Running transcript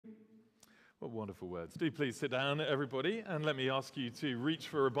What wonderful words. Do please sit down, everybody, and let me ask you to reach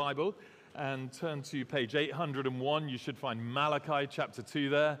for a Bible and turn to page 801. You should find Malachi chapter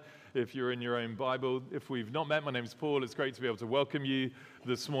 2 there if you're in your own Bible. If we've not met, my name's Paul. It's great to be able to welcome you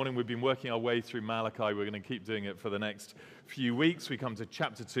this morning. We've been working our way through Malachi. We're going to keep doing it for the next few weeks. We come to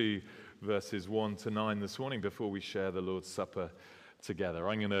chapter 2, verses 1 to 9 this morning before we share the Lord's Supper together.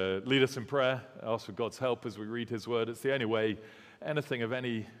 I'm going to lead us in prayer, ask for God's help as we read his word. It's the only way anything of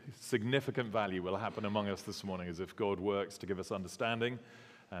any significant value will happen among us this morning, as if God works to give us understanding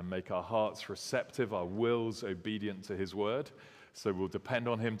and make our hearts receptive, our wills obedient to his word. So we'll depend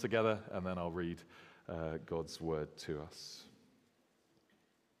on him together, and then I'll read God's word to us.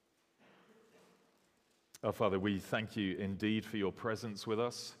 Our Father, we thank you indeed for your presence with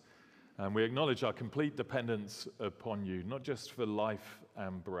us, and we acknowledge our complete dependence upon you, not just for life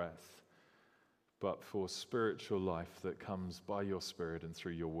and breath, but for spiritual life that comes by your Spirit and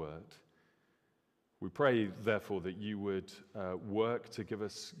through your word. We pray, therefore, that you would work to give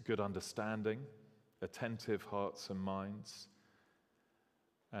us good understanding, attentive hearts and minds,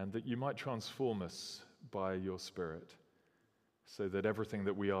 and that you might transform us by your Spirit, so that everything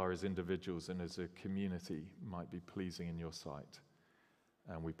that we are as individuals and as a community might be pleasing in your sight.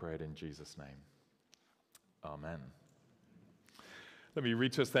 And we pray it in Jesus' name. Amen. Let me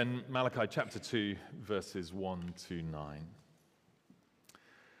read to us then Malachi chapter 2, verses 1 to 9.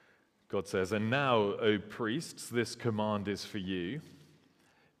 God says, "And now, O priests, this command is for you.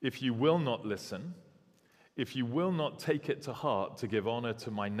 If you will not listen, if you will not take it to heart to give honor to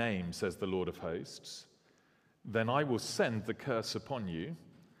my name, says the Lord of hosts, then I will send the curse upon you,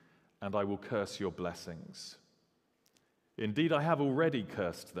 and I will curse your blessings. Indeed, I have already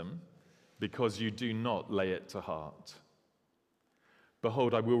cursed them, because you do not lay it to heart.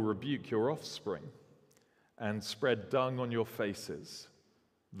 Behold, I will rebuke your offspring and spread dung on your faces,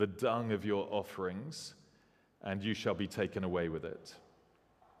 the dung of your offerings, and you shall be taken away with it.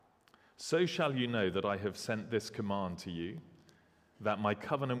 So shall you know that I have sent this command to you, that my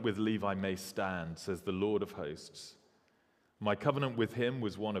covenant with Levi may stand, says the Lord of hosts. My covenant with him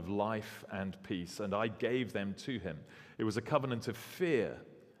was one of life and peace, and I gave them to him. It was a covenant of fear,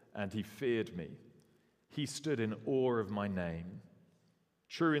 and he feared me. He stood in awe of my name.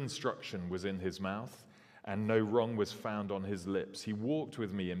 True instruction was in his mouth, and no wrong was found on his lips. He walked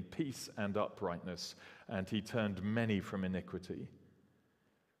with me in peace and uprightness, and he turned many from iniquity.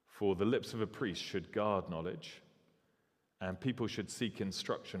 For the lips of a priest should guard knowledge, and people should seek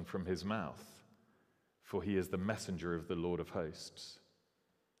instruction from his mouth, for he is the messenger of the Lord of hosts.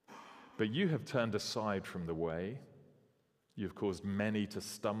 But you have turned aside from the way. You have caused many to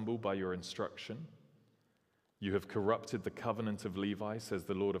stumble by your instruction. You have corrupted the covenant of Levi, says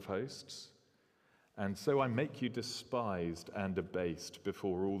the Lord of hosts. And so I make you despised and abased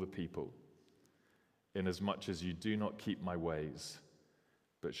before all the people, inasmuch as you do not keep my ways,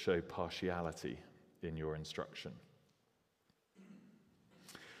 but show partiality in your instruction."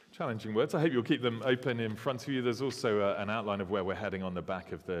 Challenging words. I hope you'll keep them open in front of you. There's also an outline of where we're heading on the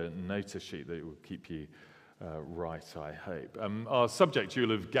back of the notice sheet that will keep you right, I hope. Our subject, you'll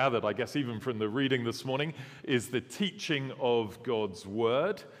have gathered, I guess, even from the reading this morning, is the teaching of God's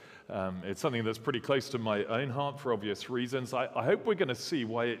word. It's something that's pretty close to my own heart for obvious reasons. I hope we're going to see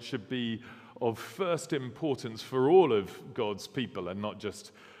why it should be of first importance for all of God's people and not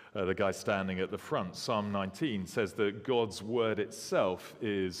just the guy standing at the front. Psalm 19 says that God's word itself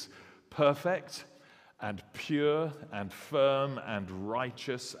is perfect and pure and firm and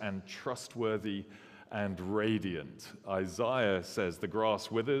righteous and trustworthy and radiant. Isaiah says the grass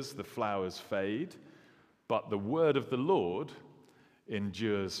withers, the flowers fade, but the word of the Lord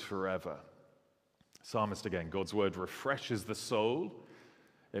endures forever. Psalmist again, God's word refreshes the soul.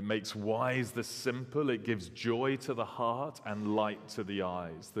 It makes wise the simple. It gives joy to the heart and light to the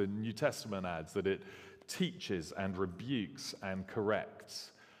eyes. The New Testament adds that it teaches and rebukes and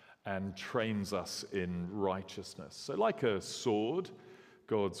corrects and trains us in righteousness. So like a sword,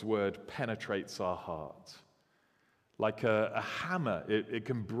 God's word penetrates our heart. Like a hammer, it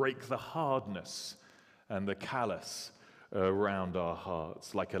can break the hardness and the callous around our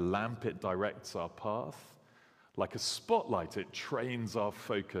hearts. Like a lamp, it directs our path. Like a spotlight, it trains our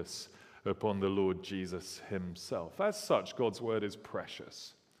focus upon the Lord Jesus himself. As such, God's word is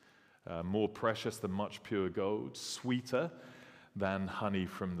precious. More precious than much pure gold, sweeter than honey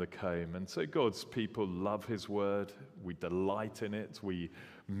from the comb. And so God's people love his word. We delight in it. We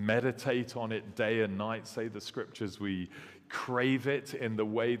meditate on it day and night, say the scriptures. We crave it in the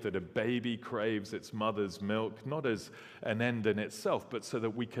way that a baby craves its mother's milk, not as an end in itself, but so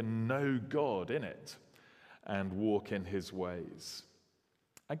that we can know God in it and walk in his ways.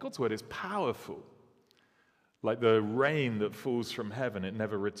 And God's word is powerful. Like the rain that falls from heaven, it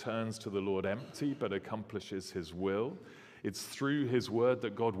never returns to the Lord empty, but accomplishes his will. It's through his word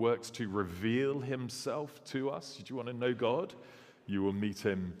that God works to reveal himself to us. Do you want to know God? You will meet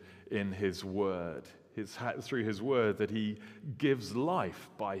him in his word. It's through his word that he gives life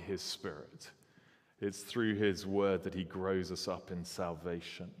by his Spirit. It's through his word that he grows us up in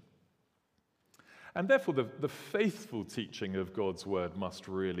salvation. And therefore, the faithful teaching of God's word must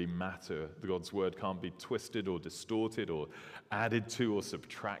really matter. God's word can't be twisted or distorted or added to or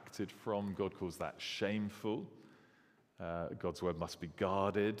subtracted from. God calls that shameful. God's word must be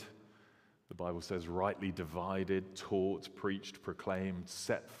guarded. The Bible says rightly divided, taught, preached, proclaimed,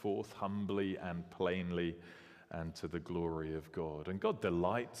 set forth humbly and plainly and to the glory of God. And God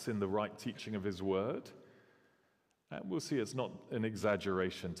delights in the right teaching of his word. And we'll see it's not an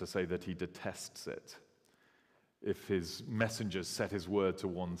exaggeration to say that he detests it. If his messengers set his word to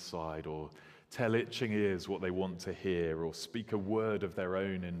one side or tell itching ears what they want to hear or speak a word of their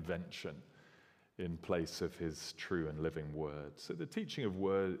own invention in place of his true and living word. So the teaching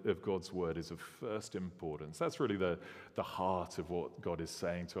of God's word is of first importance. That's really the heart of what God is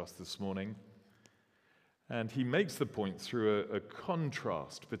saying to us this morning. And he makes the point through a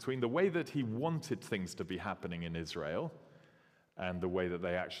contrast between the way that he wanted things to be happening in Israel and the way that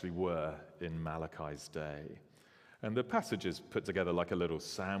they actually were in Malachi's day. And the passage is put together like a little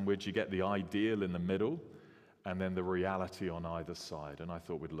sandwich. You get the ideal in the middle and then the reality on either side. And I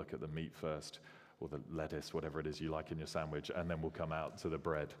thought we'd look at the meat first, or the lettuce, whatever it is you like in your sandwich, and then we'll come out to the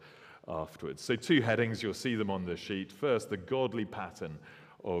bread afterwards. So 2 headings, you'll see them on the sheet. First, the godly pattern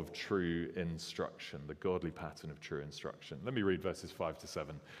of true instruction, the godly pattern of true instruction. Let me read verses 5 to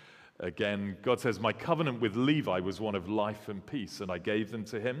 7. Again, God says, "My covenant with Levi was one of life and peace, and I gave them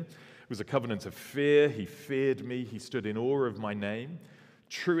to him. It was a covenant of fear. He feared me. He stood in awe of my name.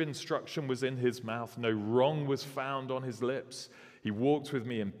 True instruction was in his mouth. No wrong was found on his lips. He walked with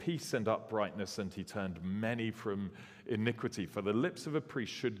me in peace and uprightness, and he turned many from iniquity. For the lips of a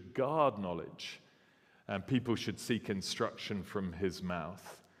priest should guard knowledge, and people should seek instruction from his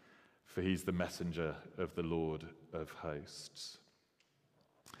mouth, for he's the messenger of the Lord of hosts."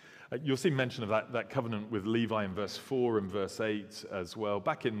 You'll see mention of that covenant with Levi in verse 4 and verse 8 as well.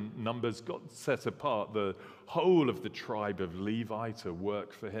 Back in Numbers, God set apart the whole of the tribe of Levi to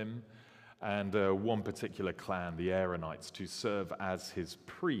work for him, and one particular clan, the Aaronites, to serve as his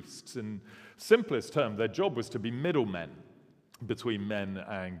priests. In simplest terms, their job was to be middlemen between men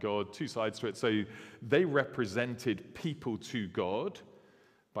and God, 2 sides to it. So they represented people to God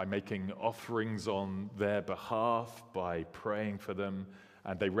by making offerings on their behalf, by praying for them,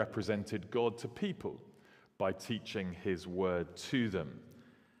 and they represented God to people by teaching his word to them.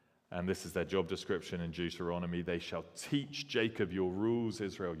 And this is their job description in Deuteronomy. "They shall teach Jacob your rules,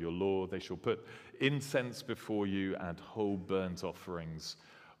 Israel your law. They shall put incense before you and whole burnt offerings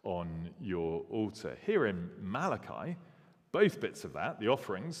on your altar." Here in Malachi, both bits of that, the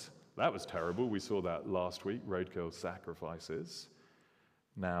offerings, that was terrible. We saw that last week, roadkill sacrifices.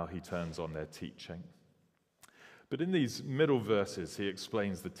 Now he turns on their teaching. But in these middle verses, he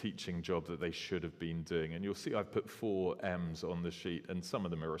explains the teaching job that they should have been doing. And you'll see I've put 4 M's on the sheet, and some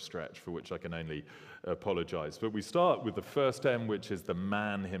of them are a stretch, for which I can only apologize. But we start with the first M, which is the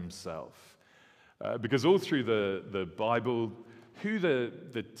man himself. Because all through the Bible, who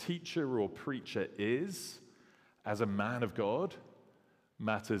the teacher or preacher is as a man of God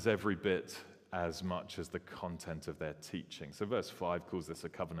matters every bit as much as the content of their teaching. So verse 5 calls this a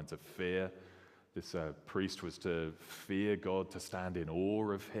covenant of fear. This priest was to fear God, to stand in awe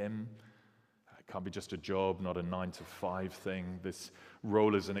of him. It can't be just a job, not a 9-to-5 thing. This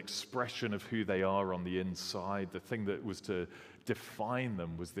role is an expression of who they are on the inside. The thing that was to define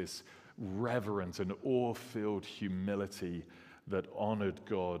them was this reverent and awe-filled humility that honored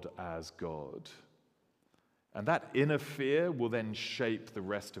God as God. And that inner fear will then shape the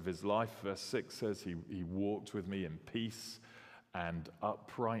rest of his life. Verse 6 says, he walked with me in peace and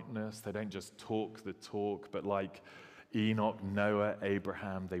uprightness. They don't just talk the talk, but like Enoch, Noah,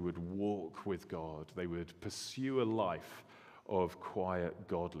 Abraham, they would walk with God. They would pursue a life of quiet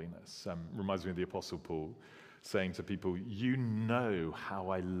godliness. Reminds me of the Apostle Paul saying to people, "You know how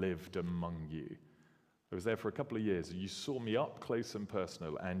I lived among you. I was there for a couple of years. You saw me up close and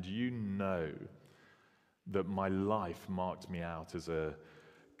personal, and you know that my life marked me out as a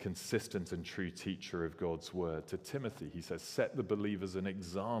consistent and true teacher of God's word." To Timothy, he says, "Set the believers an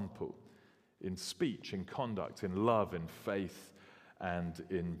example in speech, in conduct, in love, in faith, and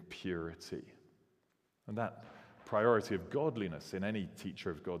in purity." And that priority of godliness in any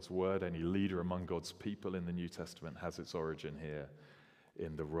teacher of God's word, any leader among God's people in the New Testament, has its origin here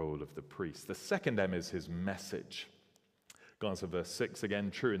in the role of the priest. The second M is his message. Glance at verse 6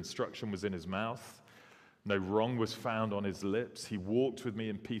 again. True instruction was in his mouth. No wrong was found on his lips. He walked with me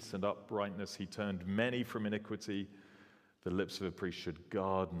in peace and uprightness. He turned many from iniquity. The lips of a priest should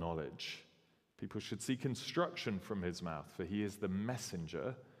guard knowledge. People should seek instruction from his mouth, for he is the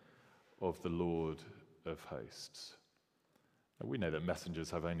messenger of the Lord of hosts. Now, we know that messengers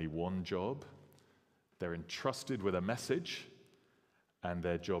have only one job. They're entrusted with a message, and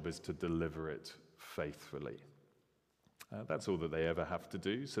their job is to deliver it faithfully. That's all that they ever have to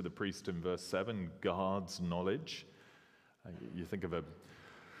do. So the priest in verse 7 guards knowledge. You think of a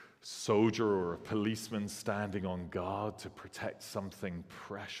soldier or a policeman standing on guard to protect something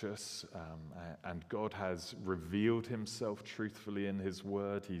precious, and God has revealed himself truthfully in his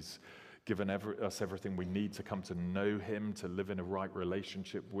word. He's given us everything we need to come to know him, to live in a right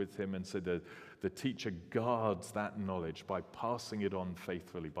relationship with him. And so the teacher guards that knowledge by passing it on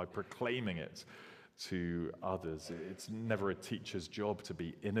faithfully, by proclaiming it to others. It's never a teacher's job to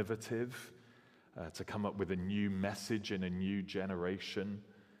be innovative, to come up with a new message in a new generation.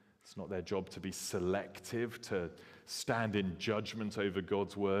 It's not their job to be selective, to stand in judgment over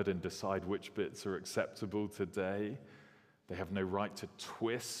God's word and decide which bits are acceptable today. They have no right to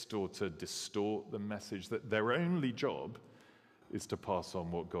twist or to distort the message. That their only job is to pass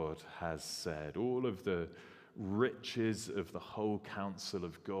on what God has said. All of the riches of the whole counsel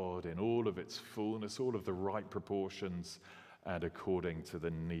of God in all of its fullness, all of the right proportions, and according to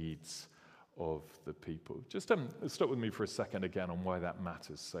the needs of the people. Just stop with me for a second again on why that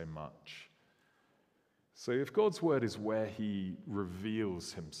matters so much. So if God's word is where he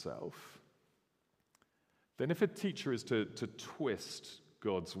reveals himself, then if a teacher is to twist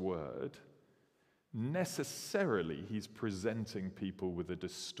God's word, necessarily he's presenting people with a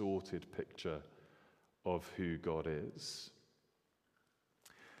distorted picture of who God is.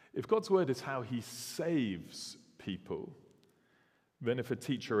 If God's word is how he saves people, then if a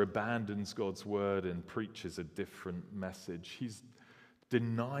teacher abandons God's word and preaches a different message, he's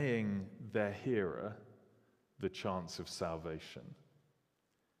denying their hearer the chance of salvation.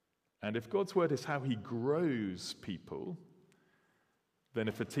 And if God's word is how he grows people, then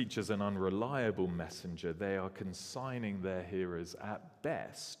if a teacher's an unreliable messenger, they are consigning their hearers at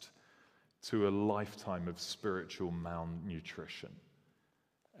best to a lifetime of spiritual malnutrition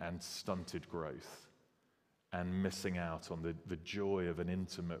and stunted growth and missing out on the joy of an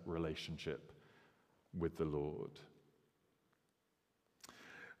intimate relationship with the Lord.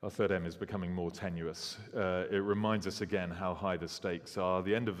 Our third M is becoming more tenuous. It reminds us again how high the stakes are.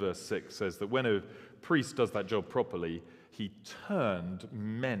 The end of verse 6 says that when a priest does that job properly, he turned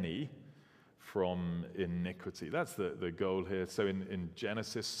many from iniquity. That's the goal here. So in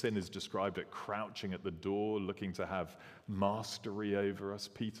Genesis, sin is described as crouching at the door, looking to have mastery over us.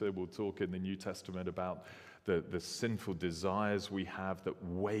 Peter will talk in the New Testament about the sinful desires we have that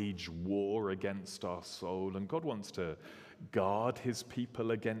wage war against our soul. And God wants to guard his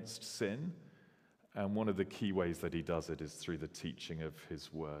people against sin. And one of the key ways that he does it is through the teaching of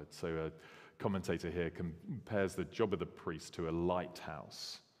his word. So a commentator here compares the job of the priest to a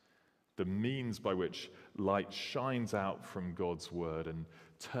lighthouse, the means by which light shines out from God's word and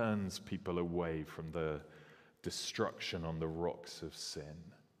turns people away from the destruction on the rocks of sin.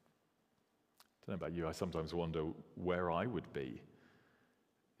 I don't know about you, I sometimes wonder where I would be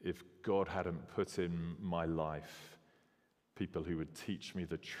if God hadn't put in my life people who would teach me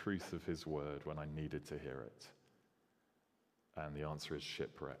the truth of his word when I needed to hear it. And the answer is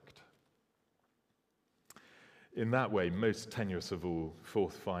shipwrecked. In that way, most tenuous of all,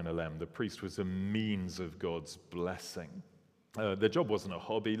 fourth final M, the priest was a means of God's blessing. Their job wasn't a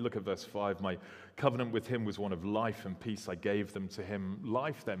hobby. Look at verse 5. My covenant with him was one of life and peace. I gave them to him.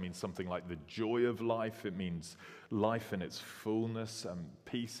 Life there means something like the joy of life. It means life in its fullness.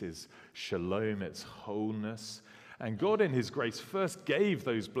 Peace is shalom, its wholeness. And God in his grace first gave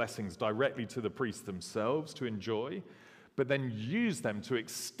those blessings directly to the priests themselves to enjoy, but then used them to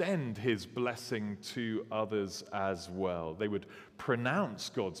extend his blessing to others as well. They would pronounce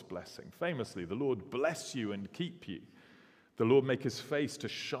God's blessing. Famously, the Lord bless you and keep you. The Lord make his face to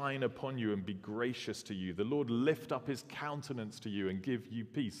shine upon you and be gracious to you. The Lord lift up his countenance to you and give you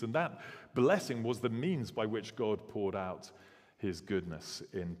peace. And that blessing was the means by which God poured out his goodness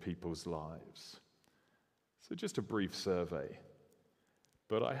in people's lives. So just a brief survey.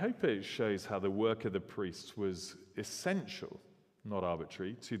 But I hope it shows how the work of the priests was essential, not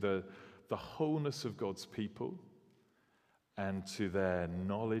arbitrary, to the wholeness of God's people and to their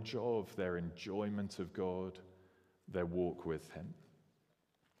knowledge of, their enjoyment of God, their walk with him.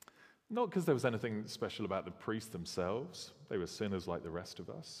 Not because there was anything special about the priests themselves. They were sinners like the rest of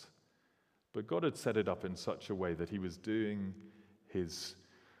us. But God had set it up in such a way that he was doing his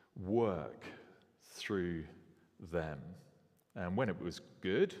work through them. And when it was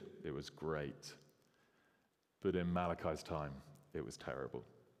good, it was great. But in Malachi's time, it was terrible.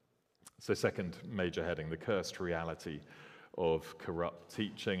 So second major heading, the cursed reality of corrupt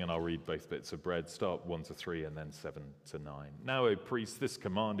teaching. And I'll read both bits of bread, start 1-3 and then 7-9. Now, O priest, this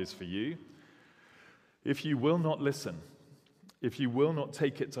command is for you. If you will not listen, if you will not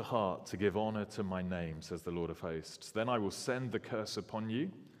take it to heart to give honor to my name, says the Lord of hosts, then I will send the curse upon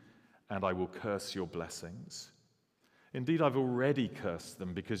you, and I will curse your blessings. Indeed, I've already cursed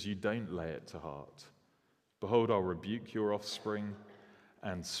them because you don't lay it to heart. Behold, I'll rebuke your offspring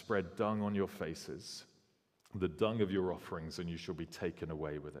and spread dung on your faces, the dung of your offerings, and you shall be taken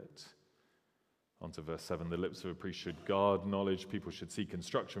away with it. On to verse 7, the lips of a priest should guard knowledge, people should seek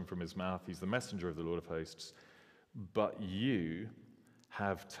instruction from his mouth. He's the messenger of the Lord of hosts. But you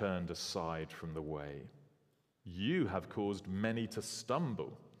have turned aside from the way. You have caused many to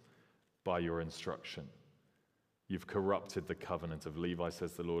stumble by your instruction. You've corrupted the covenant of Levi,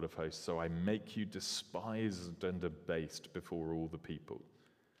 says the Lord of hosts, so I make you despised and abased before all the people,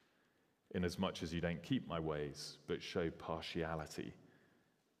 inasmuch as you don't keep my ways, but show partiality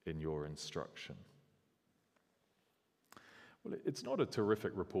in your instruction. Well, it's not a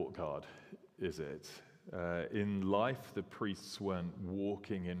terrific report card, is it? In life, the priests weren't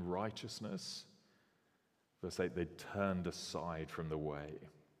walking in righteousness. Verse 8, they turned aside from the way.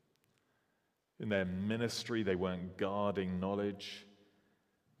 In their ministry, they weren't guarding knowledge.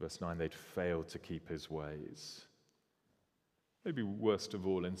 Verse 9, they'd failed to keep his ways. Maybe worst of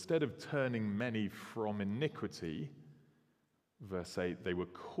all, instead of turning many from iniquity, verse 8, they were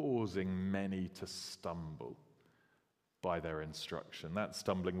causing many to stumble by their instruction. That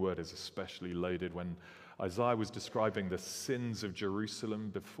stumbling word is especially loaded when Isaiah was describing the sins of Jerusalem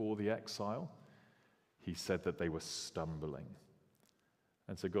before the exile. He said that they were stumbling.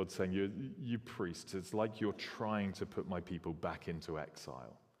 And so God's saying, you priests, it's like you're trying to put my people back into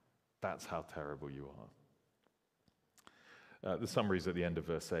exile. That's how terrible you are. The summary is at the end of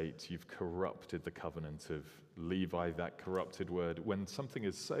verse 8. You've corrupted the covenant of Levi, that corrupted word, when something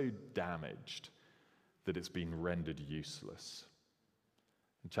is so damaged that it's been rendered useless.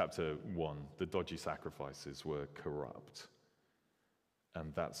 In chapter 1, the dodgy sacrifices were corrupt.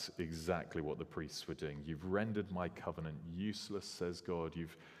 And that's exactly what the priests were doing. You've rendered my covenant useless, says God.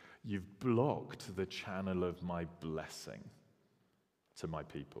 You've blocked the channel of my blessing to my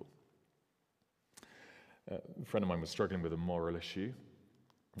people. A friend of mine was struggling with a moral issue.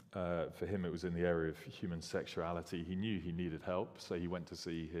 For him, it was in the area of human sexuality. He knew he needed help, so he went to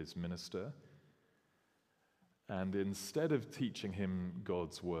see his minister. And instead of teaching him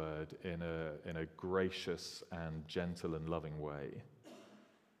God's word in a gracious and gentle and loving way,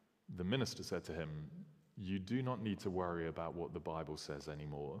 the minister said to him, you do not need to worry about what the Bible says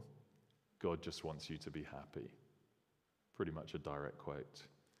anymore. God just wants you to be happy. Pretty much a direct quote.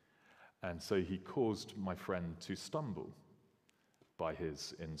 And so he caused my friend to stumble by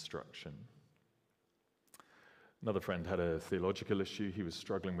his instruction. Another friend had a theological issue. He was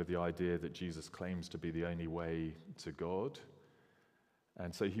struggling with the idea that Jesus claims to be the only way to God.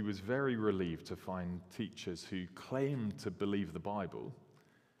 And so he was very relieved to find teachers who claimed to believe the Bible,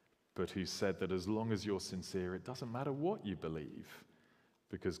 but who said that as long as you're sincere, it doesn't matter what you believe,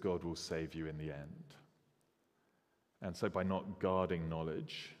 because God will save you in the end. And so by not guarding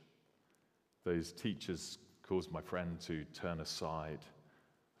knowledge, those teachers caused my friend to turn aside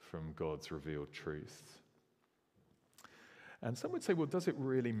from God's revealed truth. And some would say, well, does it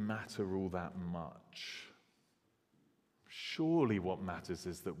really matter all that much? Surely what matters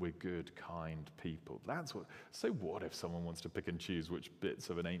is that we're good, kind people. So what if someone wants to pick and choose which bits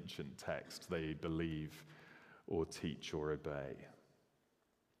of an ancient text they believe or teach or obey?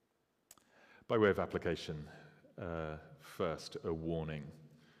 By way of application, first, a warning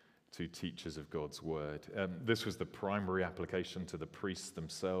to teachers of God's word. This was the primary application to the priests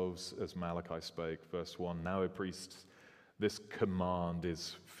themselves, as Malachi spoke. Verse 1, now, O priests, this command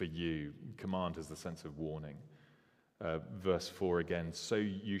is for you. Command has the sense of warning. Verse 4 again, so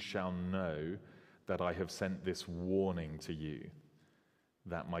you shall know that I have sent this warning to you,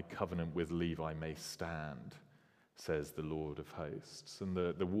 that my covenant with Levi may stand, says the Lord of hosts. And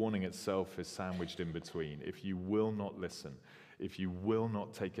the warning itself is sandwiched in between. If you will not listen, if you will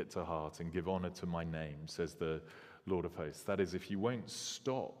not take it to heart and give honor to my name, says the Lord of hosts. That is, if you won't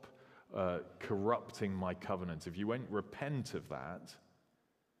stop corrupting my covenant, if you won't repent of that,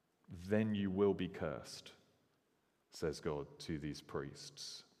 then you will be cursed, says God to these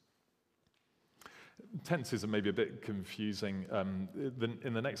priests. tenses are maybe a bit confusing.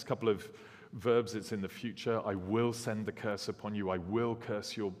 In the next couple of verbs, it's in the future. I will send the curse upon you. I will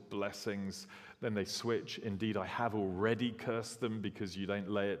curse your blessings. Then they switch. Indeed, I have already cursed them because you don't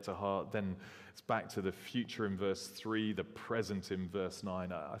lay it to heart. Then it's back to the future in verse 3, the present in verse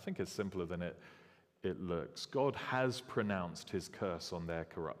 9. I think it's simpler than it looks. God has pronounced his curse on their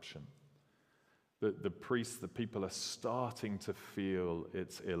corruption. The priests, the people are starting to feel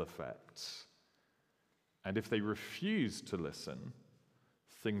its ill effects. And if they refuse to listen,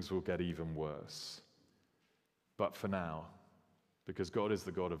 things will get even worse. But for now, because God is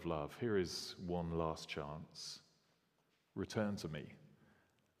the God of love, here is one last chance. Return to me,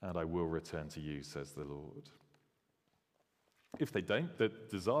 and I will return to you, says the Lord. If they don't, the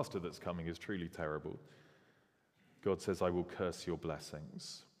disaster that's coming is truly terrible. God says, I will curse your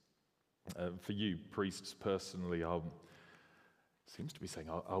blessings. For you, priests, personally, seems to be saying,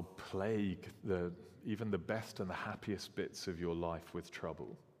 I'll plague even the best and the happiest bits of your life with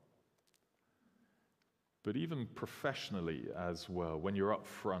trouble. But even professionally as well, when you're up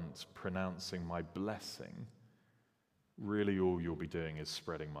front pronouncing my blessing, really all you'll be doing is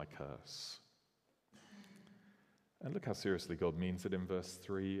spreading my curse. And look how seriously God means it in verse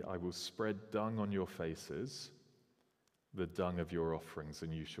 3. I will spread dung on your faces, the dung of your offerings,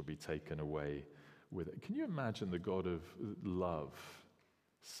 and you shall be taken away with it. Can you imagine the God of love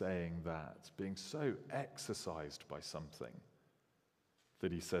saying that, being so exercised by something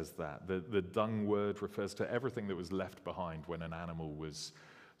that he says that? The dung word refers to everything that was left behind when an animal was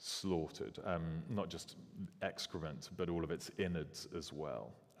slaughtered, not just excrement, but all of its innards as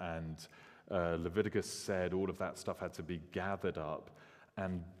well. And Leviticus said all of that stuff had to be gathered up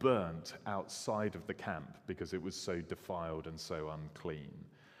and burnt outside of the camp because it was so defiled and so unclean.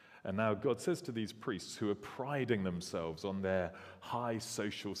 And now God says to these priests who are priding themselves on their high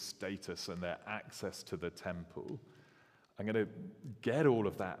social status and their access to the temple, I'm going to get all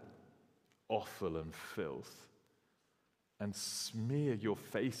of that offal and filth and smear your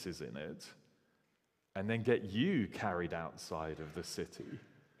faces in it and then get you carried outside of the city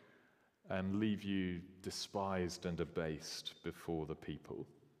and leave you despised and abased before the people,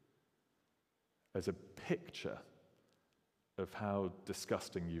 as a picture of how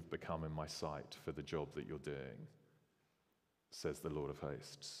disgusting you've become in my sight for the job that you're doing, says the Lord of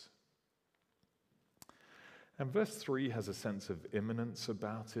hosts. And verse 3 has a sense of imminence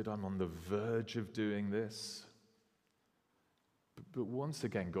about it. I'm on the verge of doing this. But once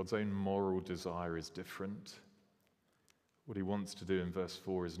again, God's own moral desire is different. What he wants to do in verse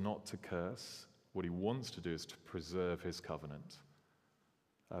 4 is not to curse. What he wants to do is to preserve his covenant.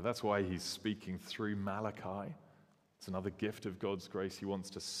 That's why he's speaking through Malachi. It's another gift of God's grace. He wants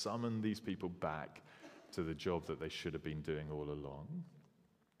to summon these people back to the job that they should have been doing all along.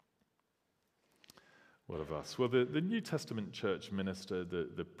 What of us? Well, the New Testament church minister,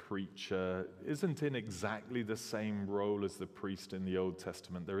 the preacher, isn't in exactly the same role as the priest in the Old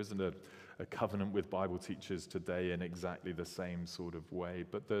Testament. There isn't a covenant with Bible teachers today in exactly the same sort of way.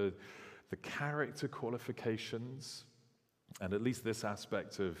 But the character qualifications, and at least this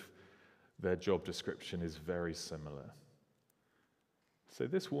aspect of their job description, is very similar. So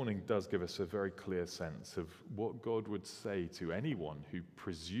this warning does give us a very clear sense of what God would say to anyone who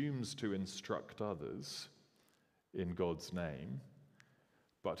presumes to instruct others in God's name,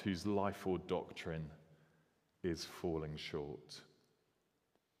 but whose life or doctrine is falling short.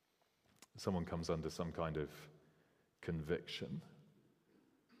 Someone comes under some kind of conviction.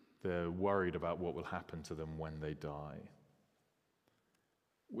 They're worried about what will happen to them when they die.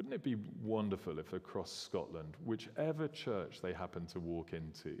 Wouldn't it be wonderful if across Scotland, whichever church they happen to walk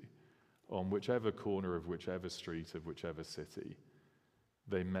into, on whichever corner of whichever street of whichever city,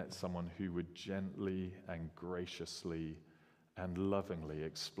 they met someone who would gently and graciously and lovingly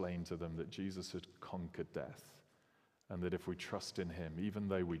explain to them that Jesus had conquered death, and that if we trust in him, even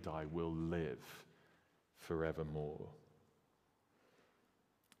though we die, we'll live forevermore.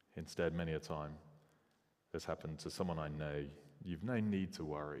 Instead, many a time, this happened to someone I know. You've no need to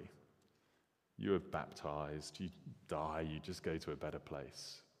worry. You are baptized, you die, you just go to a better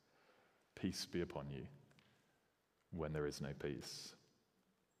place. Peace be upon you when there is no peace.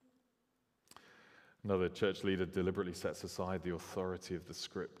 Another church leader deliberately sets aside the authority of the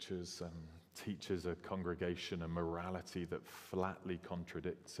scriptures and teaches a congregation a morality that flatly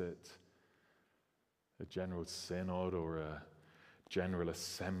contradicts it. A general synod or a general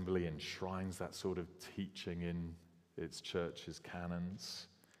assembly enshrines that sort of teaching in its church's canons.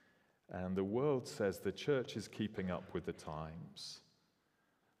 And the world says the church is keeping up with the times.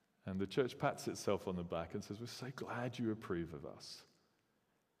 And the church pats itself on the back and says, we're so glad you approve of us.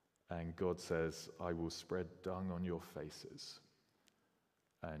 And God says, I will spread dung on your faces,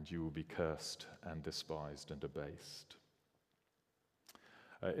 and you will be cursed and despised and debased.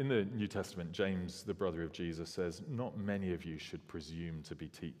 In the New Testament, James, the brother of Jesus, says, not many of you should presume to be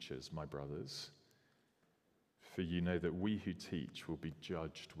teachers, my brothers, for you know that we who teach will be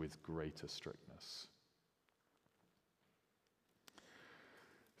judged with greater strictness.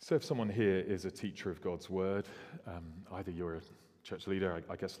 So if someone here is a teacher of God's word, either you're a church leader,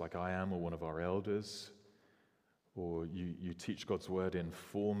 I guess like I am, or one of our elders, or you teach God's word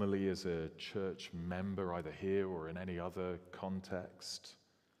informally as a church member, either here or in any other context.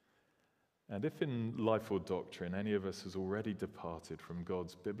 And if in life or doctrine any of us has already departed from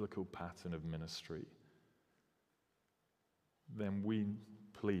God's biblical pattern of ministry, then we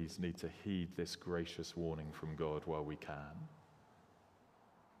please need to heed this gracious warning from God while we can.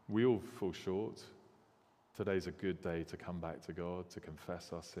 We all fall short. Today's a good day to come back to God, to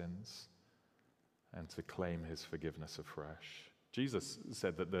confess our sins, and to claim his forgiveness afresh. Jesus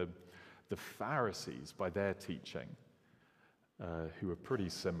said that the Pharisees, by their teaching, who were pretty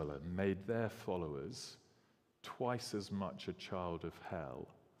similar, made their followers twice as much a child of hell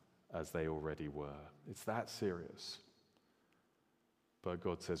as they already were. It's that serious. But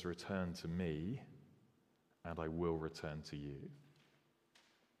God says, return to me, and I will return to you.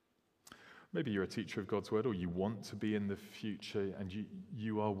 Maybe you're a teacher of God's word, or you want to be in the future, and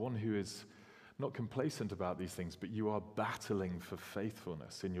you are one who is not complacent about these things, but you are battling for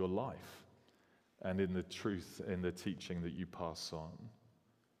faithfulness in your life and in the truth, in the teaching that you pass on.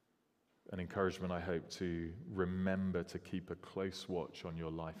 An encouragement, I hope, to remember to keep a close watch on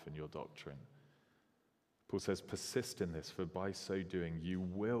your life and your doctrine. Paul says, persist in this, for by so doing you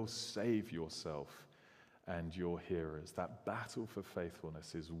will save yourself and your hearers. That battle for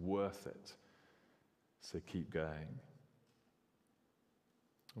faithfulness is worth it. So keep going.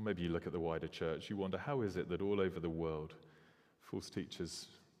 Or maybe you look at the wider church, you wonder, how is it that all over the world false teachers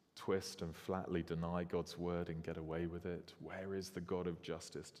twist and flatly deny God's word and get away with it? Where is the God of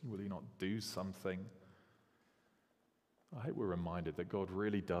justice? Will he not do something? I hope we're reminded that God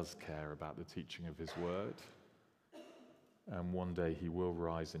really does care about the teaching of his word, and one day he will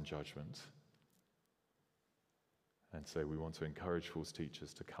rise in judgment. And so we want to encourage false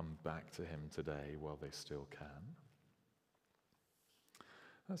teachers to come back to him today while they still can.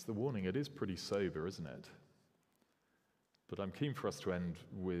 That's the warning. It is pretty sober, isn't it? But I'm keen for us to end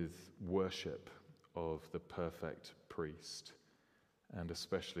with worship of the perfect priest, and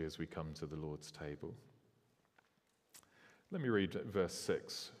especially as we come to the Lord's table. Let me read verse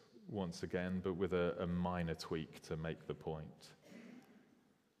 6 once again, but with a minor tweak to make the point.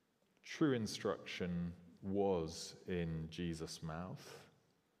 True instruction was in Jesus' mouth,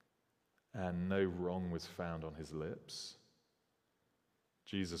 and no wrong was found on his lips.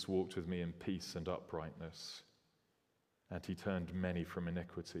 Jesus walked with me in peace and uprightness, and he turned many from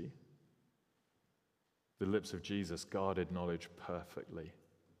iniquity. The lips of Jesus guarded knowledge perfectly,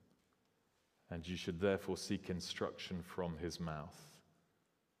 and you should therefore seek instruction from his mouth,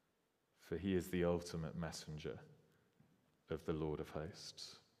 for he is the ultimate messenger of the Lord of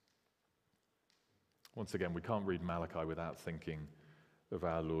hosts. Once again, we can't read Malachi without thinking of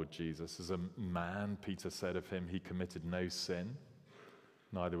our Lord Jesus. As a man, Peter said of him, he committed no sin.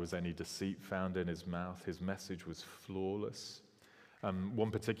 Neither was any deceit found in his mouth. His message was flawless. One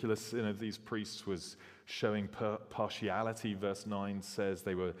particular sin of these priests was showing partiality. Verse 9 says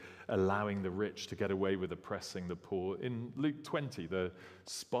they were allowing the rich to get away with oppressing the poor. In Luke 20, the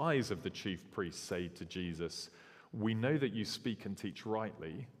spies of the chief priests say to Jesus, "We know that you speak and teach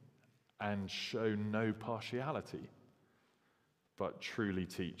rightly and show no partiality, but truly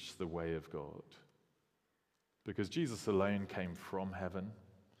teach the way of God." Because Jesus alone came from heaven.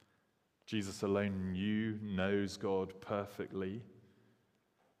 Jesus alone knows God perfectly.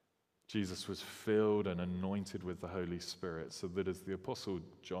 Jesus was filled and anointed with the Holy Spirit, so that, as the Apostle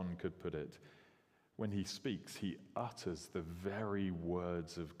John could put it, when he speaks, he utters the very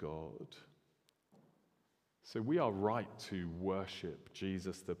words of God. So we are right to worship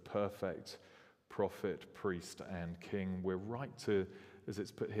Jesus, the perfect prophet, priest, and king. We're right to, as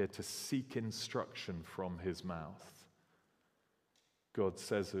it's put here, to seek instruction from his mouth. God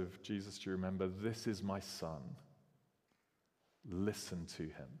says of Jesus, do you remember, "This is my son. Listen to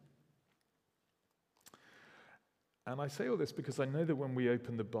him." And I say all this because I know that when we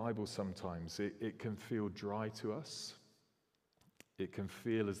open the Bible sometimes, it can feel dry to us. It can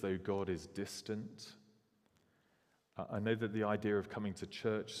feel as though God is distant. I know that the idea of coming to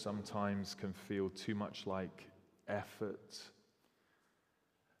church sometimes can feel too much like effort.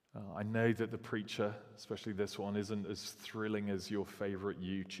 I know that the preacher, especially this one, isn't as thrilling as your favorite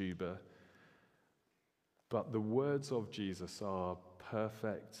YouTuber, but the words of Jesus are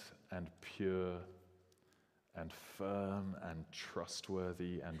perfect and pure and firm and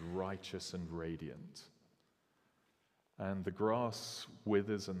trustworthy and righteous and radiant. And the grass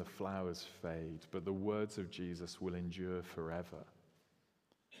withers and the flowers fade, but the words of Jesus will endure forever.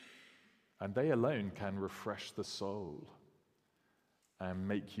 And they alone can refresh the soul and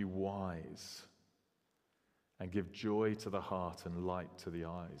make you wise and give joy to the heart and light to the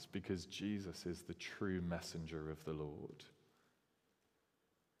eyes, because Jesus is the true messenger of the Lord.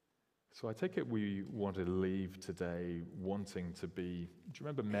 So I take it we want to leave today wanting to be, do you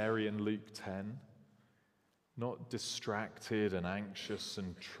remember Mary in Luke 10? Not distracted and anxious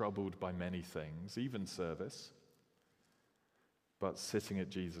and troubled by many things, even service, but sitting at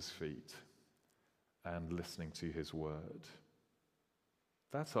Jesus' feet and listening to his word.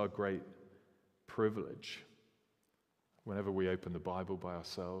 That's our great privilege. Whenever we open the Bible by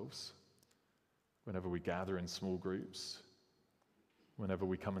ourselves, whenever we gather in small groups, whenever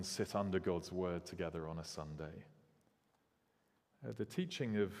we come and sit under God's word together on a Sunday. The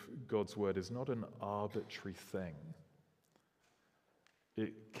teaching of God's word is not an arbitrary thing.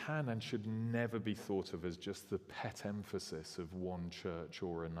 It can and should never be thought of as just the pet emphasis of one church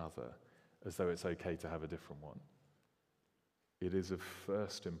or another, as though it's okay to have a different one. It is of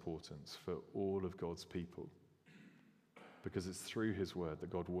first importance for all of God's people, because it's through his word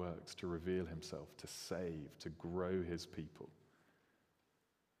that God works to reveal himself, to save, to grow his people.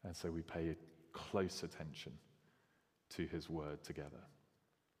 And so we pay close attention to his word together.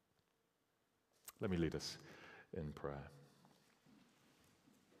 Let me lead us in prayer.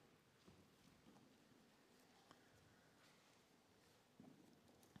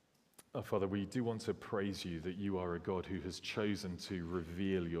 Oh, Father, we do want to praise you that you are a God who has chosen to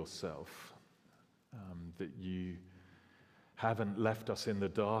reveal yourself, that you haven't left us in the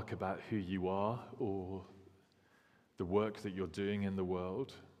dark about who you are or the work that you're doing in the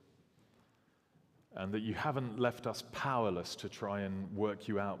world, and that you haven't left us powerless to try and work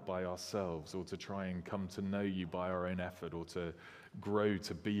you out by ourselves or to try and come to know you by our own effort or to grow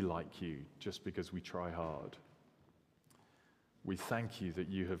to be like you just because we try hard. We thank you that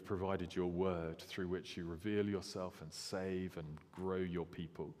you have provided your word through which you reveal yourself and save and grow your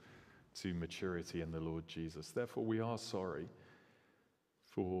people to maturity in the Lord Jesus. Therefore, we are sorry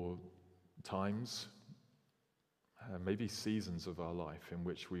for times, maybe seasons of our life in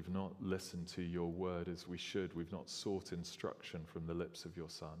which we've not listened to your word as we should. We've not sought instruction from the lips of your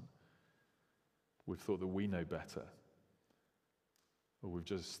Son. We've thought that we know better, or we've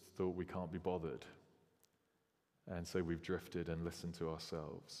just thought we can't be bothered. And so we've drifted and listened to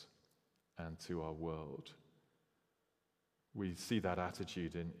ourselves and to our world. We see that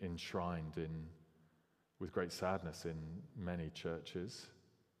attitude enshrined with great sadness in many churches.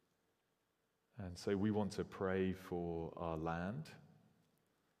 And so we want to pray for our land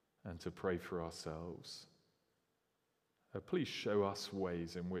and to pray for ourselves. Please show us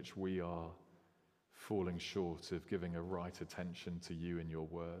ways in which we are falling short of giving a right attention to you and your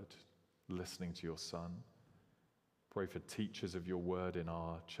word, listening to your Son. Pray for teachers of your word in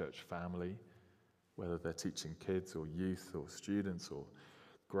our church family, whether they're teaching kids or youth or students or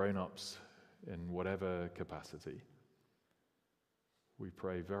grown-ups in whatever capacity. We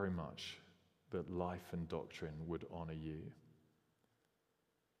pray very much that life and doctrine would honor you.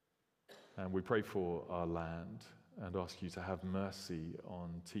 And we pray for our land and ask you to have mercy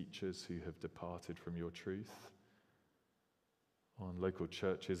on teachers who have departed from your truth, on local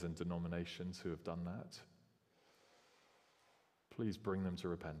churches and denominations who have done that. Please bring them to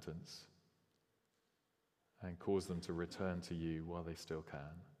repentance and cause them to return to you while they still can.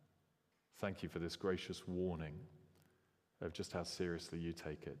 Thank you for this gracious warning of just how seriously you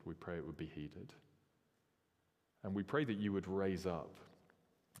take it. We pray it would be heeded. And we pray that you would raise up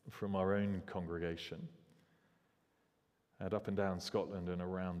from our own congregation and up and down Scotland and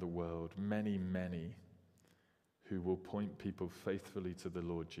around the world, many, many who will point people faithfully to the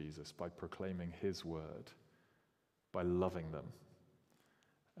Lord Jesus by proclaiming his word, by loving them,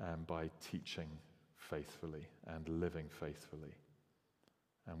 and by teaching faithfully and living faithfully.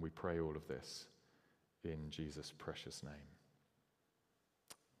 And we pray all of this in Jesus' precious name.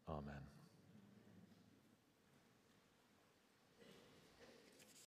 Amen.